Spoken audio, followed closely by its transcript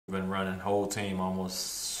been running whole team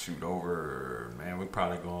almost shoot over, man, we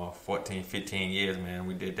probably going 14, 15 years, man.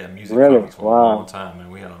 We did that music conference for a long time,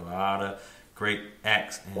 man. We had a lot of great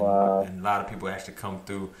acts and a lot of people actually come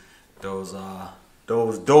through those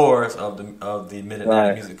doors of the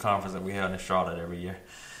Mid-Atlantic Music Conference that we held in Charlotte every year.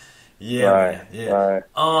 Yeah, man.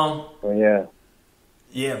 Yeah.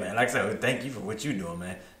 Yeah, man. Like I said, thank you for what you doing,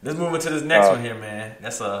 man. Let's move into this next one here, man.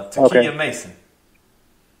 That's Takia Mason.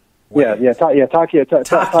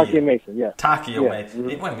 Takia Mason, yeah. Takia Mason.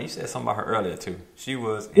 Wait a minute, you said something about her earlier too. She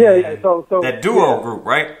was in so that duo group,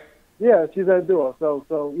 right? Yeah, she's in a duo. So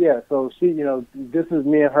she, this is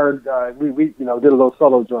me and her. We did a little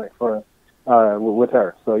solo joint for with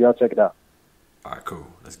her. So y'all check it out. All right, cool.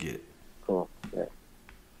 Let's get it. Cool. Yeah.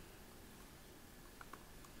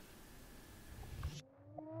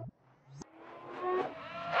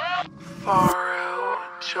 Farro,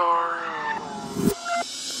 Jarro.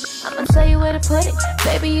 I'ma tell you where to put it.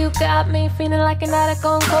 Baby, you got me feeling like an addict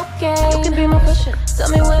on cocaine. You can be my pusher. Tell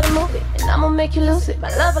me where to move it, and I'ma make you lose it.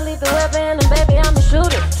 My love will leave the weapon, and baby, I'm a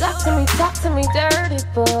shooter. Talk to me, dirty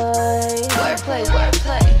boy. Wordplay.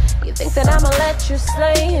 You think that I'ma let you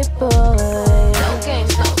slay it, boy? No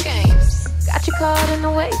games. Got you caught in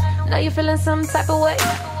the way. Now you're feeling some type of way.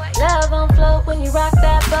 Love on float when you rock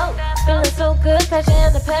that boat. Feeling so good, passion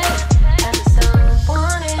in the pain. And the sun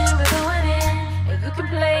wanting, we're doing it. And you can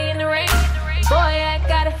play in the rain. Boy, I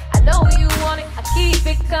got it. I know you want it. I keep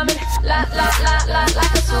it coming. Like a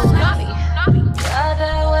tsunami. Ride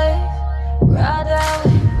that way. Ride that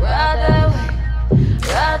way. Ride that way.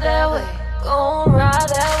 Ride that way. Gon' ride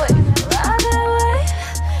that way. Ride that way.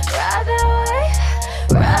 Ride that way.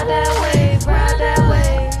 Ride that way. Ride that way.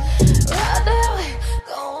 Ride that way.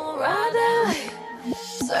 Gon' ride that way.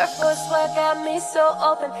 Surfboard sweat got me so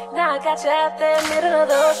open. Now I got you out there middle of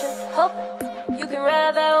the ocean. Hoping you can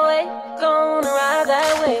ride that way. Gonna ride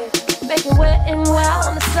that way. Make it wet and wild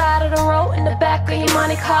on the side of the road. In the back of your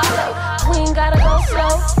Monte Carlo. We ain't gotta go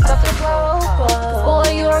slow. Up the road,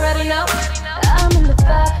 boy, you already know. I'm in the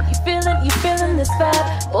vibe. You feeling this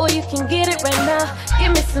vibe. Boy, you can get it right now.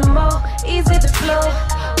 Give me some more. Easy to flow.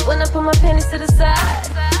 When I put my pennies to the side.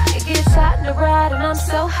 It gets hot in the ride and I'm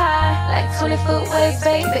so high. Like 20-foot waves,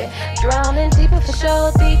 baby. Drowning deeper for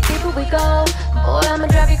sure. Deeper we go. Boy, I'ma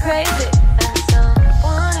drive you crazy. That's so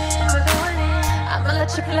wanting, we're going in. I'ma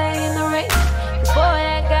let you play in the rain. Boy,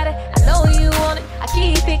 I got it. I know you want it. I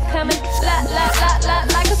keep it coming.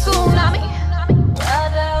 Like a tsunami.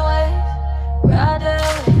 Ride that way. Ride that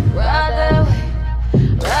way. Ride that way.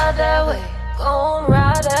 Ride that way. Gon'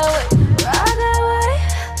 ride that way. Ride that way.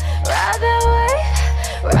 Ride that way.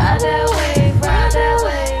 Ride that way, ride that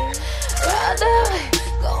way, ride that way,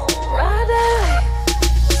 gon' ride that way.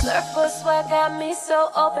 Surfboard swag got me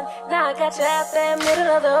so open. Now I got you out there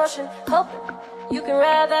middle of the ocean. Hoping you can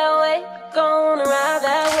ride that way, gonna ride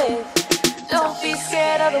that way. Don't be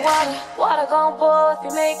scared of the water. Water gon' boil if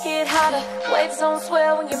you make it hotter. Waves don't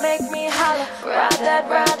swell when you make me holler. Ride that,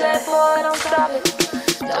 boy, don't stop it.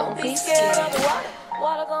 Don't be scared of the water.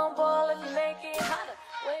 Water gon' boil if you make it hotter.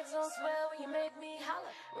 Waves don't swell when you make me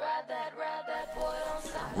holler. Ride that, boy, don't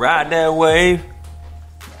stop. Ride that wave.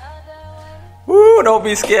 Woo, don't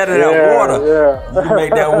be scared of that water. You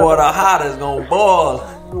make that water hotter, it's gonna boil.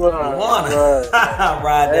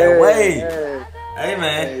 Ride that wave. Hey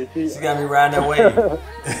man, she got me riding that wave.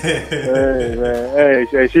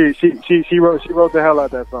 She wrote the hell out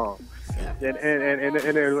of that song. And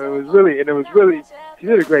it was really she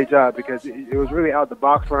did a great job because it was really out the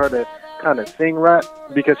box for her to kind of sing rap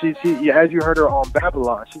because she as you heard her on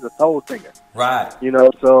Babylon, she's a soul singer. Right.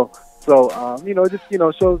 So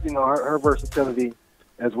just shows her versatility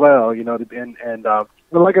as well.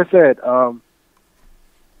 But like I said,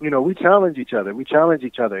 we challenge each other.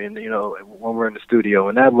 And when we're in the studio,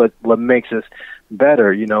 and that's what makes us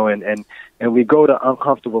better. And we go to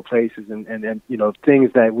uncomfortable places and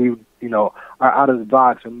things that we are out of the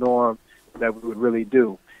box or norm that we would really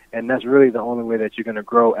do. And that's really the only way that you're going to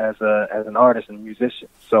grow as an artist and musician.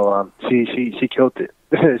 So she killed it.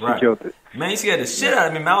 She killed it. Man, you scared the shit out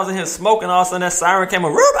of me, man. I was in here smoking, all of a sudden that siren came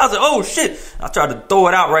up. I was like, oh shit. I tried to throw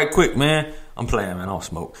it out right quick, man. I'm playing, man. I don't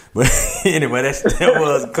smoke. But anyway, that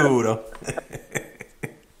was cool, though.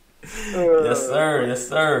 Yes,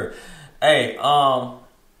 sir. Hey,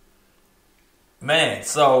 man,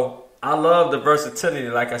 so I love the versatility,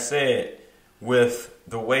 like I said, with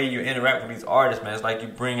the way you interact with these artists, man. It's like you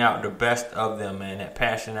bring out the best of them, man, that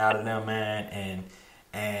passion out of them, man,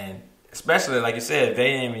 and especially, like you said, they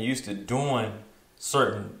ain't even used to doing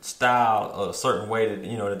certain style or a certain way that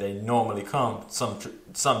that they normally come,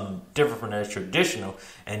 something different from their traditional,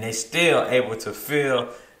 and they still able to feel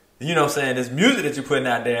you know what I'm saying, this music that you're putting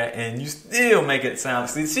out there, and you still make it sound.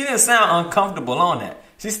 See, she didn't sound uncomfortable on that.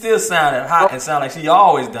 She still sounded hot and sounded like she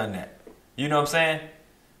always done that. You know what I'm saying?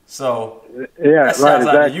 So yeah, that shouts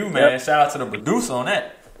out to you, man. Yep. Shout out to the producer on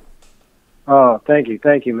that. Oh, thank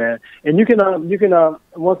you, man. And you can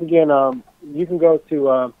once again you can go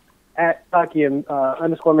to at Taki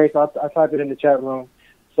 _ Mason. I typed it in the chat room,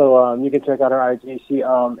 so you can check out her IG. She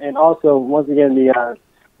and also once again the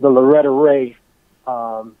Loretta Ray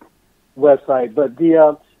website. But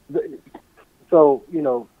so you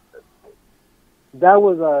know, that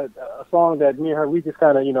was a song that me and her, we just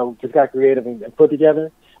kind of just got creative and put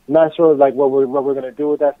together. I'm not sure like what we're gonna do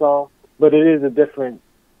with that song, but it is a different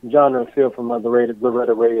genre and feel from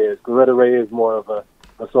Loretta Ray is. Loretta Ray is more of a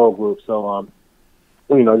soul group, so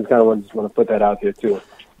just kind of want to put that out there too.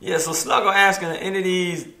 Yeah, so Sluggo asking, any of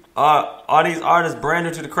these are these artists brand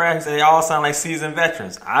new to the craft? He said they all sound like seasoned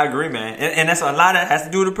veterans. I agree, man, and that's a lot that has to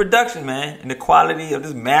do with the production, man, and the quality of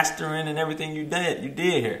this mastering and everything you did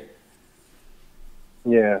here.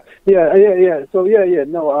 Yeah. So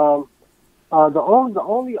no, the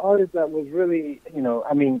only artist that was really,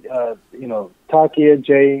 Takia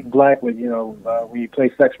J Black with, we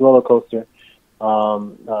play Sex Roller Coaster.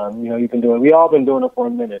 You've been doing. We all been doing it for a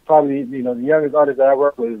minute. Probably, the youngest artist that I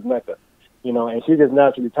work with is Mecca. And she's just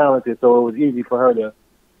naturally talented, so it was easy for her to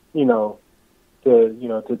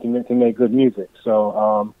make good music.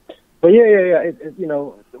 So, but yeah.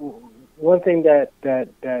 One thing that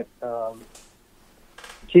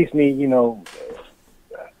keeps me,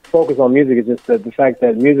 focused on music is just the fact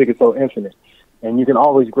that music is so infinite, and you can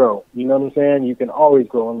always grow. You know what I'm saying? You can always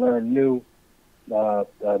grow and learn new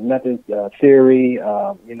methods, theory,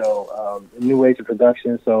 new ways of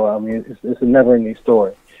production. So I mean, it's a never-ending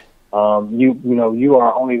story. You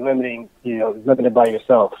are only limited by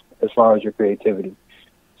yourself as far as your creativity.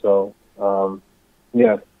 So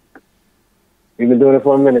yeah, we've been doing it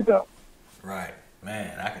for a minute though. Right,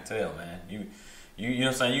 man. I can tell, man. You know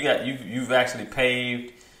what I'm saying? You've actually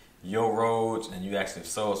paved your roads, and you actually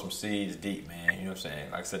sowed some seeds deep, man. You know what I'm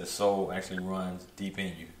saying? Like I said, the soul actually runs deep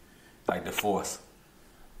in you. Like the force.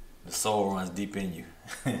 The soul runs deep in you.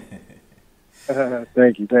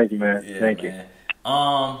 Thank you, man. Yeah, Thank man.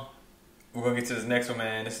 you. We're gonna get to this next one,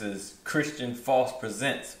 man. This is Christian False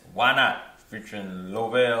presents Why Not, featuring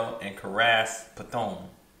Lovell and Karas Patton.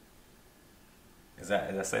 Did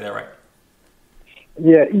I say that right?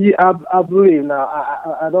 Yeah, I believe. Now,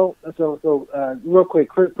 I don't. So real quick,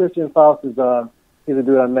 Christian Faust is he's a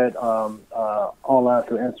dude I met online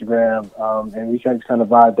through Instagram, and we just kind of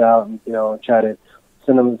vibed out and chatted,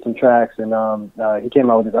 sent him some tracks, and he came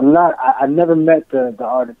out with this. I never met the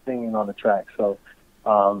artist singing on the track, so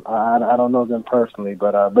I don't know them personally,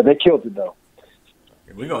 but they killed it though.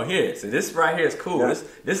 We're gonna hear it. So this right here is cool. Yeah.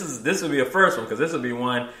 This will be a first one, because this will be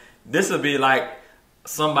one. This will be like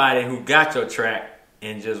somebody who got your track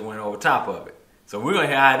and just went over top of it. So we're gonna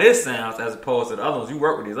hear how this sounds as opposed to the other ones. You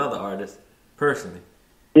work with these other artists personally.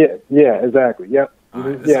 Yeah, exactly. Yep.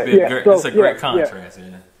 Right, this is a great contrast.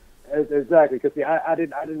 Yeah. Exactly, because I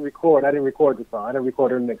didn't record the song. I didn't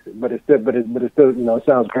record or mix it, but it's still it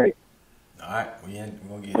sounds great. All right, we're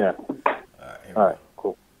gonna get it. All right,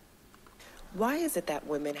 cool. Why is it that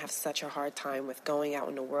women have such a hard time with going out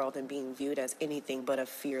in the world and being viewed as anything but a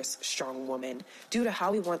fierce, strong woman due to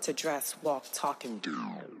how we want to dress, walk, talk, and do?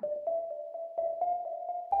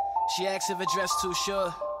 She asks if her dress too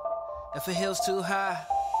short, if her heels too high,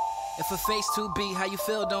 if her face too big. How you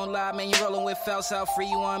feel, don't lie, man, you rolling with fellas, how free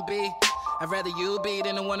you wanna be. I'd rather you be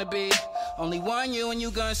than I wanna be. Only one you and you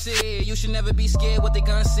gon' see. You should never be scared what they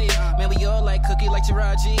gon' see. Man, we all like Cookie like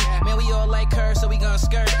Taraji. Man, we all like her, so we gon'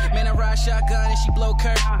 skirt. Man, I ride shotgun and she blow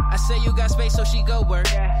Kurt. I say you got space, so she go work.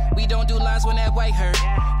 We don't do lines when that white hurt.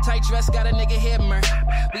 Tight dress got a nigga hit murk.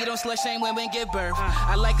 We don't slut shame when we give birth.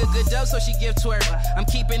 I like a good dub, so she give twerk. I'm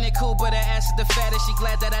keeping it cool, but her ass is the fattest. She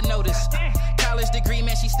glad that I noticed. College degree,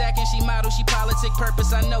 man, she stacking, she model, she politic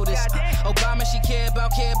purpose, I noticed. Obama, she care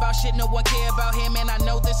about shit, no one care about him, man, I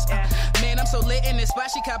know this. Man, I'm so lit in this spot,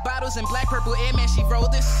 she got bottles in black, purple air, man, she roll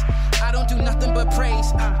this. I don't do nothing but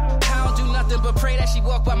praise. I don't do nothing but pray that she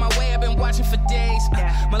walk by my way, I've been watching for days.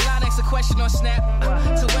 Milan asks a question on Snap.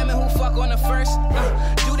 To women who fuck on the first.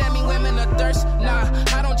 Do that mean women are thirst? Nah,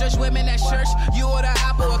 I don't judge women at church. You or the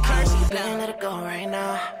apple or curse. Nah. Let it go right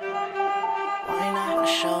now. Why not? Wanna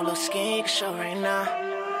show a little skin, you can show right now.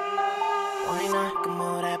 Why not? You can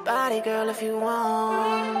move that body, girl, if you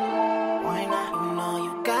want. Why not? You know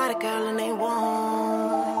you got it, girl, and they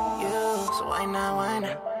want you. So why not?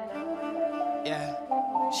 Yeah.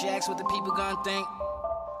 She asks what the people gonna think,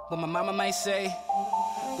 what my mama might say,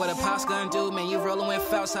 what a pops gonna do. Man, you rolling with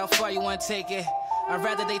Faust, how far you wanna take it? I'd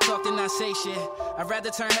rather they talk than not say shit. I'd rather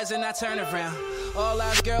turn heads and not turn around. All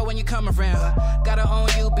eyes, girl, when you come around. Gotta own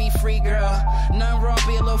you, be free, girl. Nothing wrong,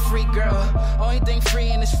 be a little free, girl. Only thing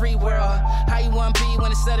free in this free world. How you want be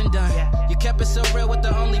when it's said and done. You kept it so real with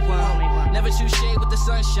the only one. Never choose shade with the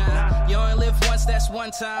sunshine. You only live once, that's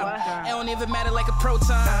one time. It don't even matter like a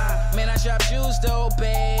proton. Man, I drop jewels though,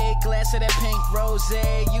 babe. Glass of that pink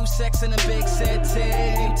rosé. You sex in a big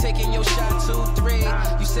city. You taking your shot 2, 3.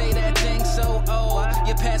 You say that thing so old.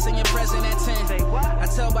 You're passing your present at 10. I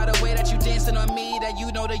tell by the way that you dancing on me that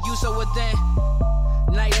you know the use of within.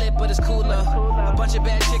 Night lit, but it's cooler. A bunch of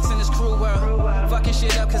bad chicks in this crew world. Fucking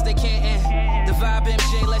shit up cause they can't end. The vibe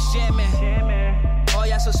MJ, let's jam in. Oh,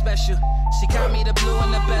 y'all so special. She caught me the blue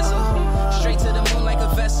and the bezel. Straight to the moon like a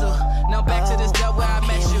vessel. Now back to this dub where I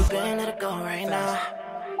met you. Been to the go right now.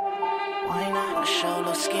 Why not? Show a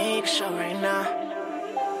little skin, show right now.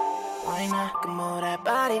 Why not? Can move that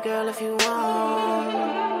body, girl, if you want.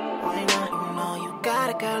 Why not? You know you got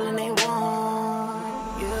a girl and they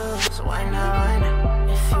want you. So why not? Why not?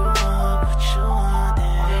 If you want what you want,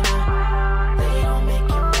 then why not? They don't make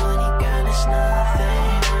your money, girl, it's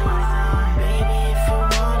nothing. Baby, if you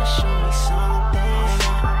wanna show me something.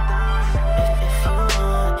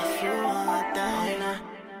 If you want, then why not?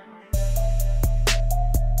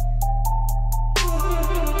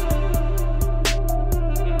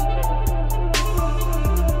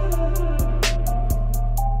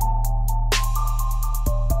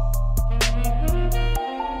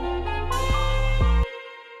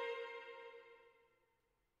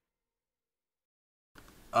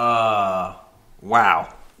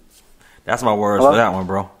 Wow. That's my words for that one,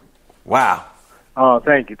 bro. Wow. Oh,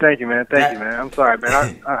 thank you, man. Thank you, man. I'm sorry,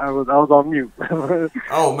 man. I was on mute.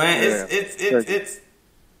 Oh man, it's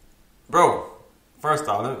bro. First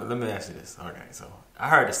off, let me ask you this. Okay, so I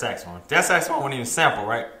heard the saxophone. That saxophone wasn't even sample,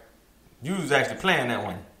 right? You was actually playing that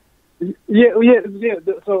one. Yeah.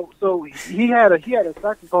 So he had a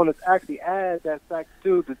saxophone that actually added that sax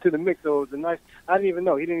to the mix. So it was a nice. I didn't even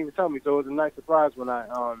know. He didn't even tell me. So it was a nice surprise when I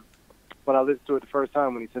listened to it the first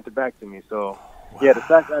time when he sent it back to me. So yeah, the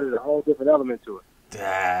sax added a whole different element to it.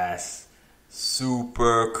 That's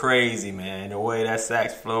super crazy, man. The way that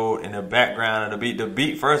sax flowed in the background of the beat. The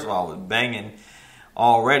beat, first of all, was banging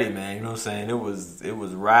already, man. You know what I'm saying? It was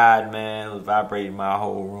ride, man. It was vibrating my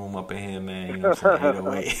whole room up in here, man. You know what I'm saying? Either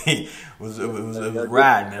way, it was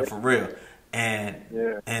ride, man, for real. And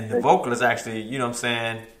the vocalist actually, you know what I'm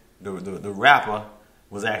saying? The rapper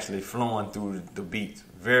was actually flowing through the beats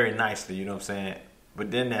very nicely, you know what I'm saying?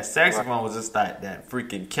 But then that saxophone was just like that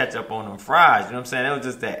freaking ketchup on them fries, you know what I'm saying? It was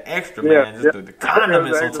just that extra, man, just the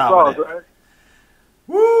condiments on top of that. Right?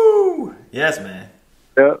 Woo! Yes, man.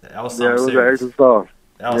 Yeah, that was something serious. It was extra sauce.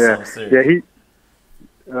 That was something serious.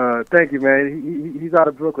 Yeah, thank you, man. He's out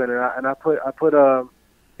of Brooklyn, and I put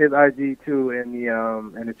his IG too in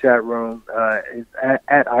the chat room. It's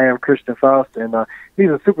at I am Christian Faust, and he's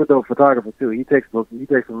a super dope photographer too. He takes some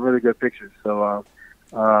really good pictures. So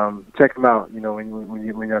check him out. You know,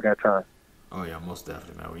 when y'all got time. Oh yeah, most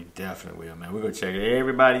definitely, man. We definitely will, man. We're gonna check it.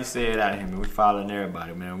 Everybody said out here, man. We following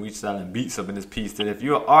everybody, man. We selling beats up in this piece. That if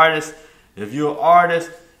you're an artist,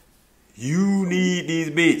 you need these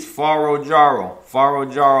beats. Farro Jarro.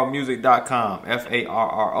 FarroJarroMusic.com.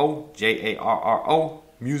 FarroJarro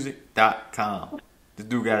Music.com. This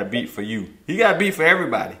dude got a beat for you. He got a beat for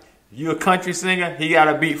everybody. If you a country singer, he got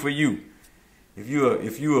a beat for you. If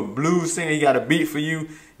you a blues singer, he got a beat for you.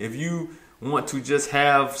 If you want to just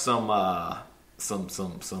have some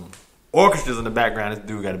orchestras in the background, this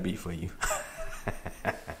dude got a beat for you.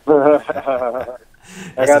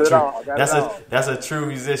 That's a true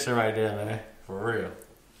musician right there, man. For real.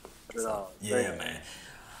 Yeah, man.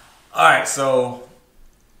 All right, so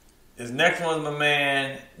this next one's my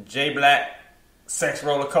man J Black, Sex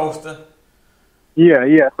Roller Coaster.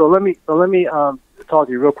 Yeah. So let me talk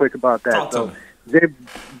to you real quick about that. Talk to me.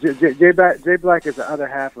 J Black is the other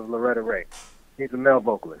half of Loretta Ray. He's a male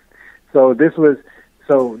vocalist. So this song.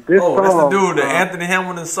 That's the dude, the Anthony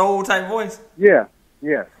Hamilton soul type voice. Yeah.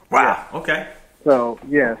 Wow. Yeah. Okay. So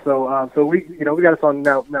we got a song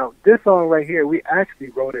now. Now this song right here, we actually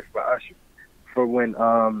wrote it for Usher for when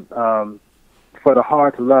for the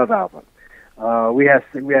Hard to Love album. We had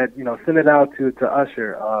sent it out to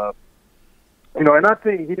Usher. And I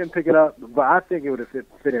think he didn't pick it up, but I think it would have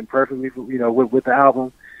fit in perfectly, with the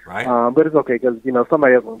album. Right. But it's okay because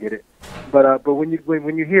somebody else will get it. But when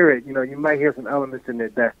you hear it, you might hear some elements in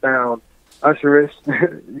it that sound Usher-ish. So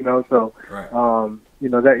right.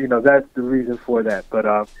 that's the reason for that. But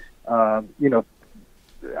I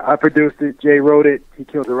produced it. Jay wrote it. He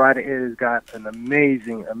killed the writing. It has got an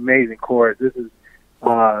amazing chorus. This is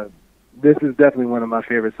this is definitely one of my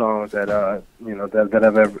favorite songs that that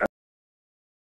I've ever